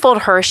it meaningful to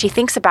her, she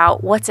thinks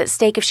about what's at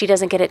stake if she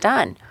doesn't get it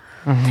done.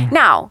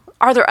 Now,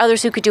 are there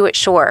others who could do it?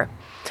 Sure.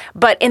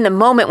 But in the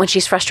moment when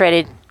she's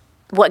frustrated,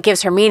 what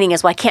gives her meaning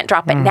is, well, I can't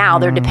drop it now.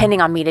 They're depending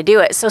on me to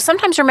do it. So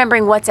sometimes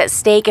remembering what's at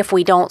stake if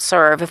we don't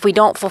serve, if we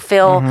don't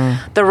fulfill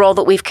the role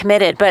that we've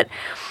committed. But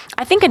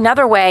I think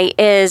another way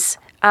is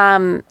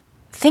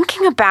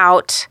thinking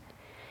about,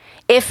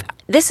 if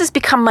this has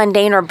become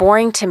mundane or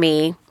boring to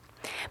me,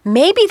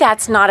 maybe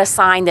that's not a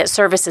sign that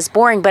service is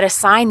boring, but a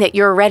sign that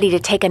you're ready to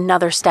take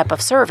another step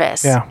of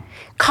service. Yeah.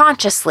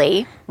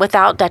 Consciously,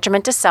 without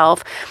detriment to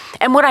self.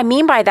 And what I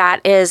mean by that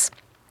is,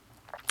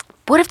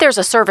 what if there's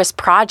a service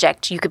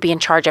project you could be in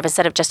charge of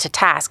instead of just a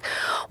task?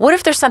 What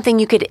if there's something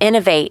you could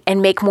innovate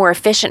and make more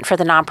efficient for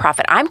the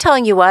nonprofit? I'm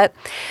telling you what,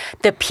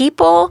 the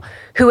people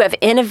who have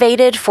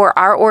innovated for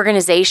our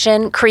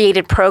organization,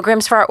 created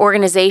programs for our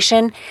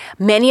organization,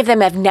 many of them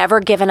have never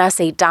given us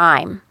a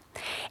dime.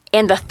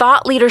 And the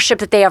thought leadership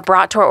that they have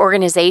brought to our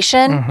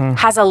organization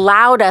has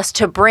allowed us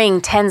to bring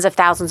tens of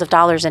thousands of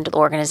dollars into the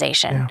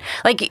organization. Yeah.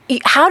 Like,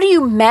 how do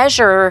you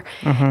measure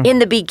in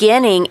the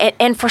beginning?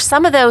 And for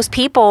some of those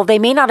people, they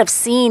may not have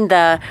seen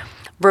the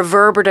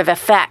reverberative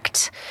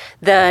effect,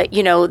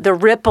 the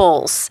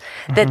ripples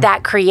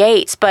that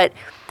creates. But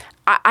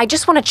I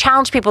just want to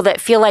challenge people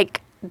that feel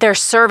like their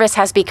service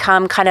has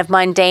become kind of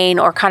mundane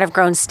or kind of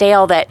grown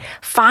stale, that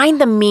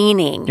find the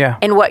meaning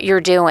in what you're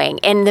doing.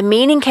 And the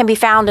meaning can be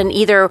found in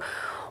either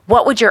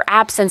what would your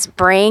absence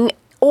bring,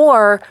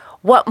 or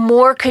what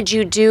more could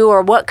you do,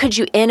 or what could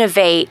you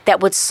innovate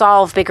that would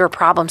solve bigger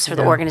problems for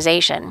the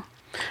organization.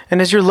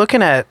 And as you're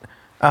looking at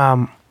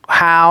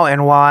how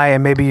and why,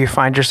 and maybe you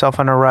find yourself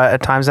in a rut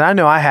at times. And I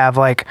know I have.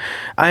 Like,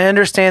 I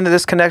understand that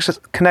this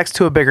connects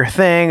to a bigger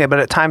thing, but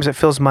at times it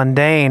feels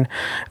mundane.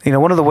 You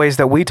know, one of the ways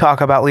that we talk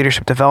about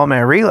leadership development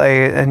at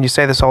Relay, and you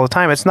say this all the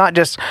time, it's not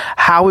just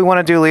how we want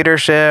to do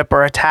leadership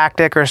or a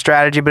tactic or a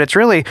strategy, but it's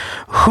really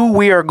who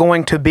we are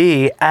going to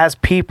be as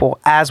people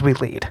as we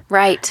lead.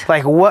 Right.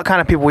 Like what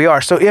kind of people we are.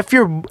 So if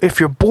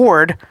you're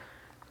bored,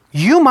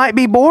 you might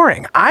be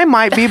boring. I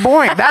might be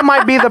boring. That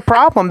might be the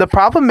problem. The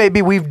problem may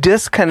be we've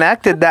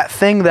disconnected that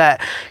thing that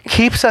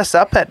keeps us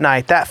up at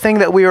night, that thing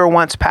that we were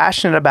once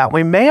passionate about.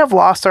 We may have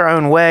lost our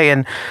own way.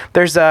 And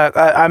there's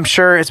I'm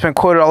sure it's been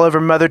quoted all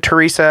over. Mother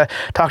Teresa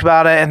talked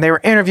about it, and they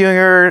were interviewing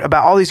her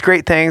about all these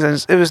great things.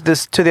 And it was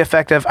this to the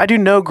effect of, I do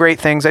no great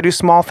things. I do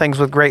small things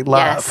with great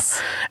love.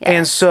 Yes.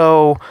 And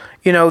so,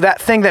 you know,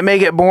 that thing that may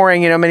get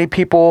boring, you know, many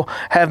people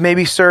have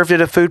maybe served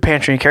at a food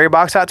pantry. You carry a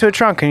box out to a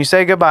trunk and you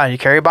say goodbye. You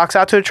carry a box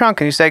out to a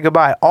trunk and you say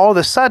goodbye. All of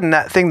a sudden,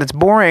 that thing that's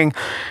boring,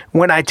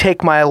 when I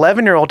take my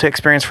 11-year-old to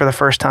experience for the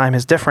first time,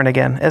 is different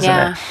again, isn't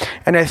it?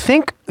 And I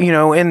think, you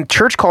know, in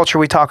church culture,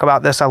 we talk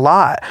about this a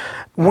lot.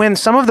 When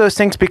some of those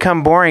things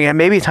become boring, it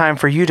may be time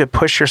for you to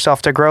push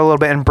yourself to grow a little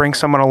bit and bring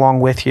someone along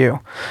with you.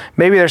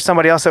 Maybe there's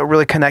somebody else that will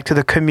really connect to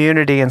the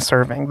community and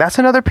serving. That's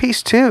another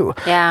piece too.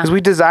 Yeah. Because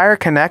we desire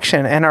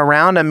connection, and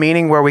around a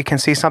meeting where we can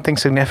see something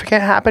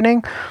significant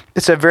happening,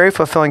 it's a very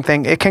fulfilling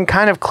thing. It can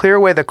kind of clear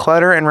away the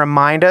clutter and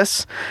remind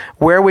us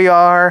where we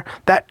are,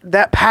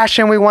 that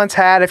passion we once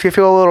had. If you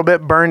feel a little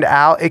bit burned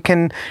out, it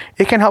can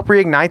help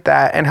reignite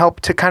that and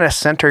help to kind of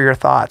center your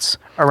thoughts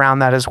around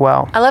that as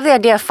well. I love the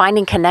idea of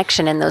finding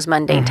connection in those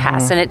mundane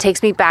tasks. And it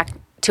takes me back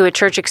to a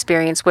church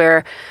experience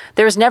where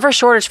there was never a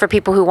shortage for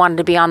people who wanted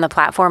to be on the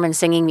platform and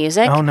singing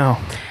music. Oh, no.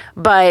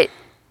 But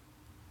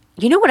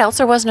you know what else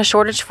there wasn't a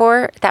shortage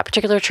for at that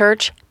particular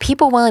church?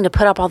 People willing to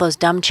put up all those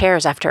dumb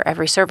chairs after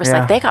every service. Yeah.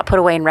 Like, they got put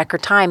away in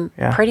record time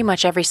pretty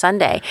much every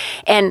Sunday.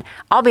 And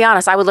I'll be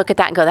honest, I would look at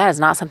that and go, that is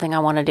not something I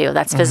want to do.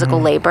 That's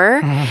physical labor.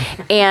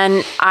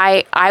 And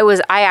I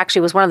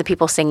actually was one of the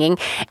people singing.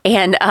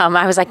 And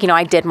I was like, you know,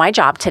 I did my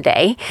job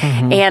today.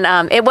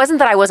 And it wasn't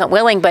that I wasn't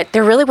willing, but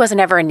there really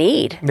wasn't ever a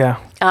need. Yeah.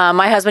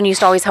 My husband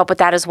used to always help with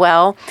that as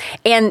well.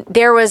 And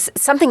there was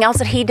something else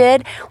that he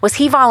did, was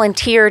he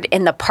volunteered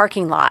in the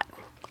parking lot.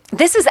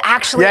 This is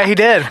actually... Yeah, he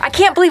did. I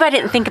can't believe I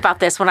didn't think about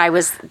this when I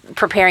was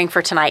preparing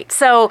for tonight.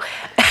 So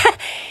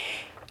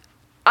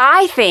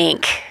I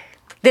think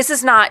this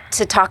is not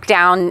to talk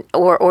down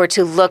or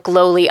to look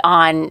lowly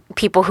on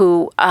people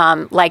who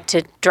like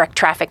to direct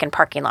traffic in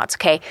parking lots,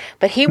 okay?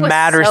 But he was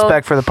mad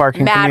respect for the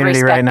parking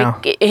community right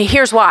now.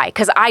 Here's why,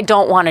 because I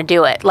don't want to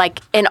do it.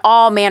 Like, in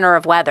all manner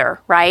of weather,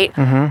 right?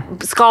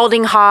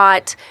 Scalding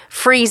hot,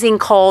 freezing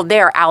cold,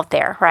 they're out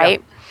there, right?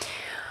 Yep.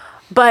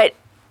 But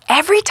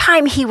every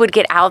time he would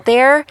get out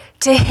there,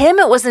 to him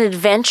it was an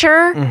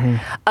adventure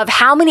of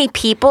how many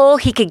people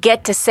he could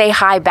get to say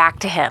hi back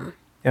to him.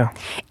 Yeah.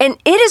 And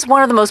it is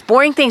one of the most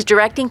boring things,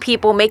 directing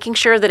people, making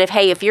sure that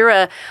if you're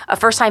a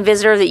first-time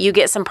visitor, that you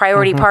get some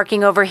priority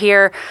parking over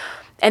here.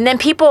 And then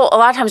people a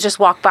lot of times just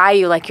walk by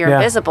you like you're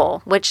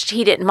invisible, which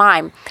he didn't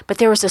mind. But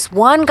there was this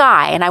one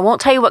guy, and I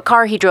won't tell you what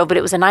car he drove, but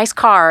it was a nice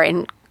car,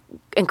 and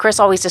Chris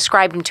always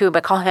described him too,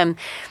 but call him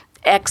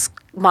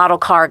X-model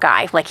car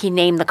guy, like he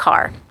named the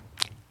car.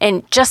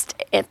 And just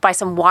if by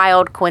some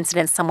wild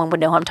coincidence, someone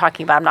would know who I'm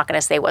talking about. I'm not going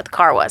to say what the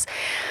car was.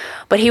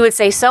 But he would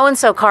say,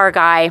 so-and-so car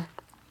guy,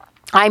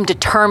 I'm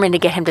determined to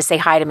get him to say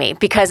hi to me.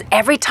 Because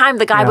every time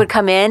the guy would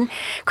come in,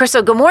 Chris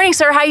would, good morning,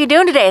 sir. How you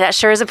doing today? That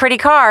sure is a pretty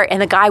car.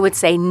 And the guy would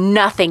say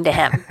nothing to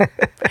him.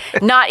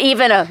 Not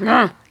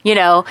even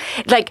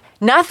like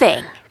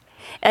nothing.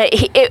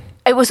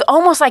 It was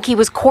almost like he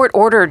was court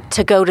ordered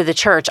to go to the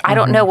church. I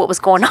don't know what was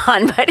going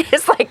on, but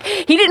it's like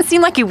he didn't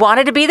seem like he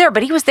wanted to be there,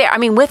 but he was there. I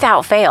mean,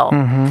 without fail.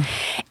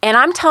 And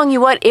I'm telling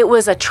you what, it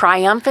was a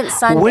triumphant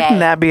Sunday. Wouldn't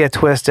that be a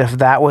twist if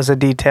that was a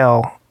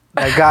detail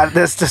that got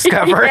this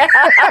discovered?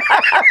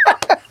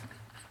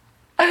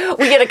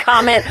 We get a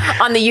comment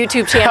on the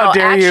YouTube channel. How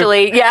dare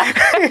actually, you?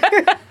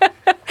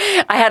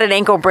 I had an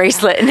ankle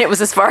bracelet, and it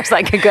was as far as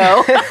I could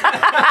go.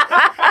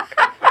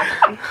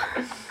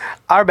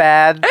 Our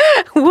bad.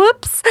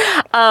 Whoops.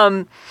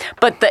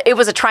 But it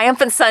was a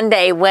triumphant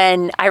Sunday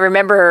when I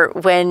remember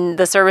when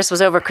the service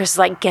was over, Chris was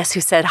like, guess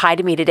who said hi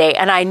to me today?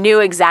 And I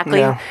knew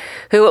exactly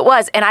who it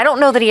was. And I don't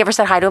know that he ever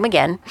said hi to him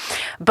again.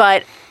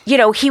 But, you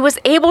know, he was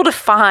able to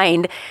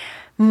find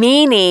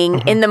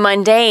meaning in the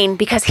mundane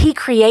because he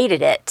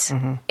created it.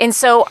 And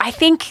so I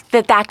think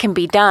that can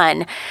be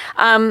done.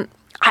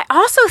 I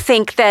also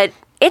think that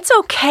it's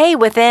okay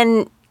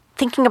within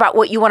thinking about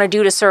what you want to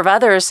do to serve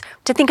others,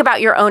 to think about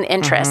your own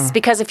interests.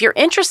 Because if you're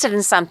interested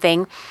in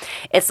something,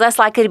 it's less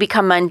likely to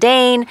become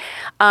mundane.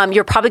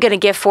 You're probably going to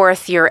give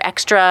forth your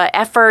extra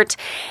effort.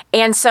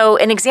 And so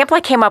an example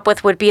I came up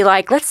with would be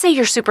like, let's say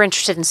you're super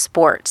interested in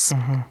sports.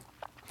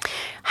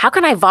 How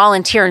can I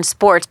volunteer in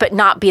sports but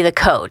not be the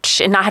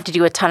coach and not have to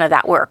do a ton of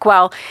that work?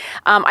 Well,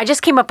 I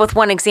just came up with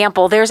one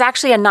example. There's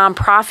actually a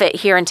nonprofit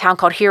here in town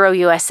called Hero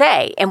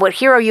USA. And what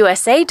Hero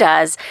USA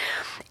does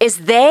is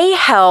they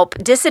help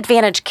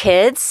disadvantaged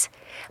kids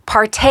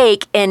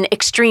partake in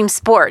extreme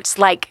sports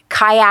like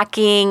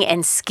kayaking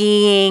and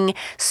skiing,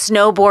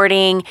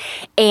 snowboarding,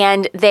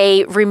 and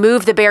they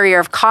remove the barrier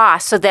of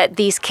cost so that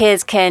these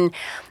kids can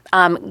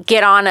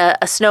get on a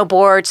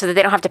snowboard so that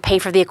they don't have to pay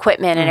for the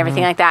equipment and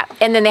everything like that.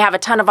 And then they have a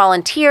ton of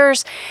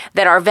volunteers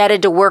that are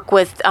vetted to work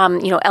with,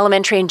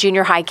 elementary and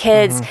junior high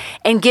kids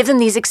and give them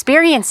these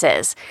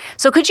experiences.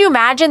 So could you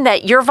imagine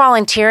that you're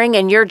volunteering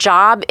and your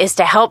job is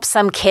to help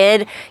some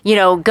kid,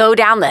 go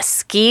down the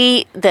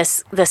ski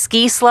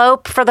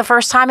slope for the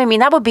first time? I mean,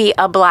 that would be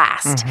a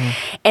blast.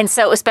 And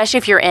so, especially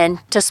if you're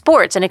into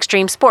sports and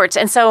extreme sports.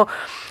 And so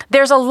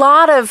there's a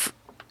lot of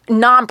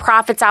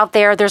nonprofits out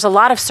there. There's a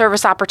lot of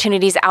service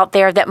opportunities out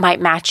there that might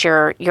match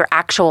your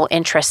actual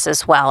interests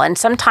as well. And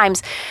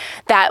sometimes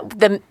that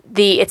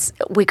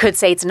we could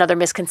say it's another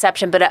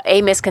misconception, but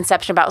a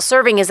misconception about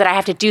serving is that I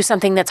have to do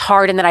something that's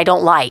hard and that I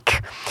don't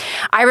like.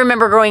 I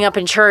remember growing up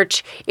in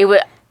church, it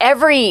was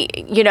every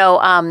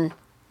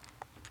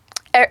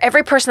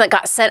person that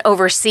got sent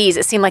overseas,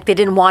 it seemed like they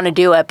didn't want to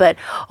do it, but,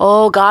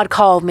 God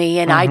called me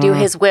and I do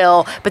his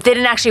will, but they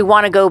didn't actually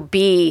want to go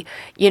be,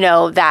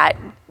 that.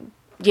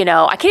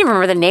 I can't even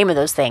remember the name of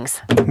those things.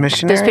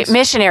 Missionaries?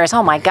 Missionaries.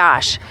 Oh my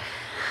gosh.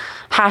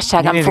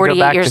 Hashtag I'm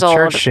 48 years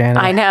old. Church,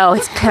 I know.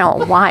 It's been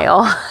a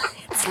while.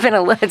 It's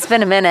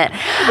been a minute.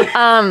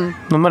 I'm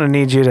going to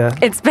need you to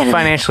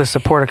financially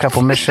support a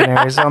couple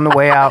missionaries on the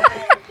way out.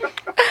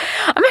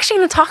 I'm actually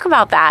going to talk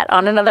about that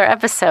on another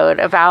episode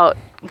about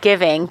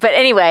giving. But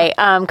anyway,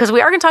 because we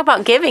are going to talk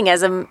about giving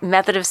as a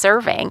method of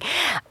serving.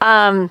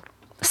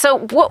 So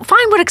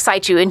find what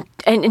excites you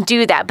and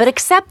do that, but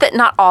accept that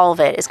not all of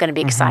it is going to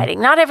be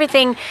exciting. Not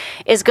everything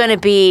is going to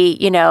be,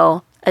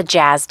 a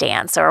jazz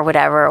dance or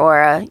whatever, or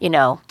a,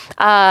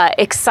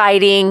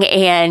 exciting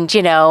and,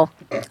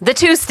 the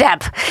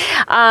two-step.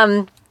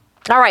 All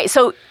right.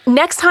 So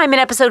next time in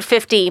episode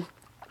 50,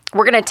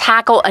 we're going to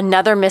tackle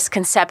another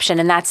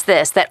misconception, and that's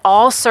this, that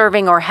all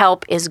serving or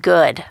help is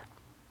good.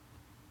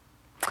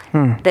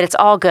 That it's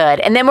all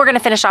good. And then we're going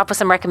to finish off with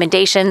some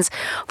recommendations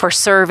for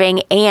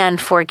serving and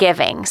for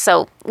giving.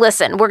 So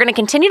listen, we're going to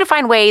continue to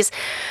find ways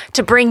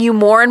to bring you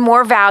more and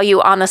more value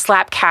on the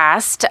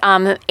Slapcast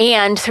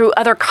and through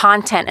other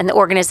content in the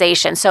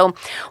organization. So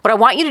what I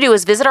want you to do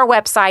is visit our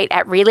website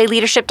at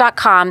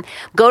relayleadership.com,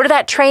 go to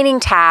that training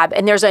tab,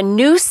 and there's a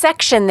new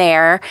section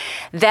there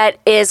that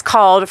is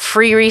called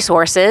free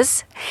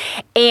resources.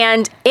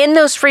 And in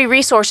those free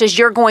resources,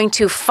 you're going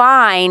to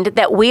find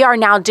that we are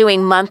now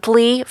doing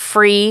monthly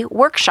free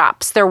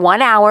workshops. They're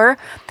 1 hour.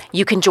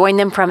 You can join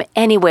them from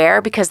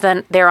anywhere because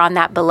then they're on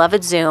that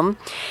beloved Zoom.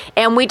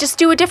 And we just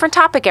do a different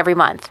topic every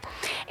month.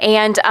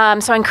 And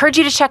so I encourage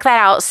you to check that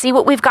out, see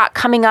what we've got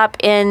coming up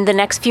in the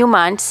next few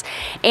months.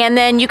 And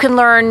then you can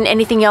learn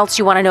anything else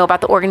you want to know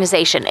about the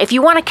organization. If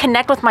you want to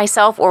connect with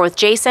myself or with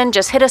Jason,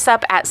 just hit us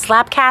up at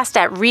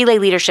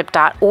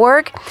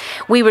slapcast@relayleadership.org.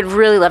 We would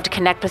really love to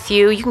connect with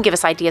you. You can give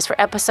us ideas for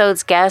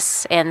episodes,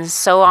 guests, and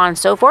so on and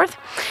so forth.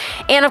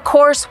 And of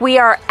course, we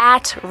are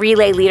at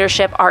Relay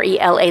Leadership,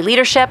 RELA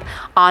Leadership,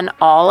 on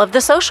all of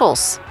the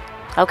socials.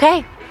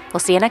 Okay, we'll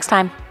see you next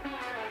time.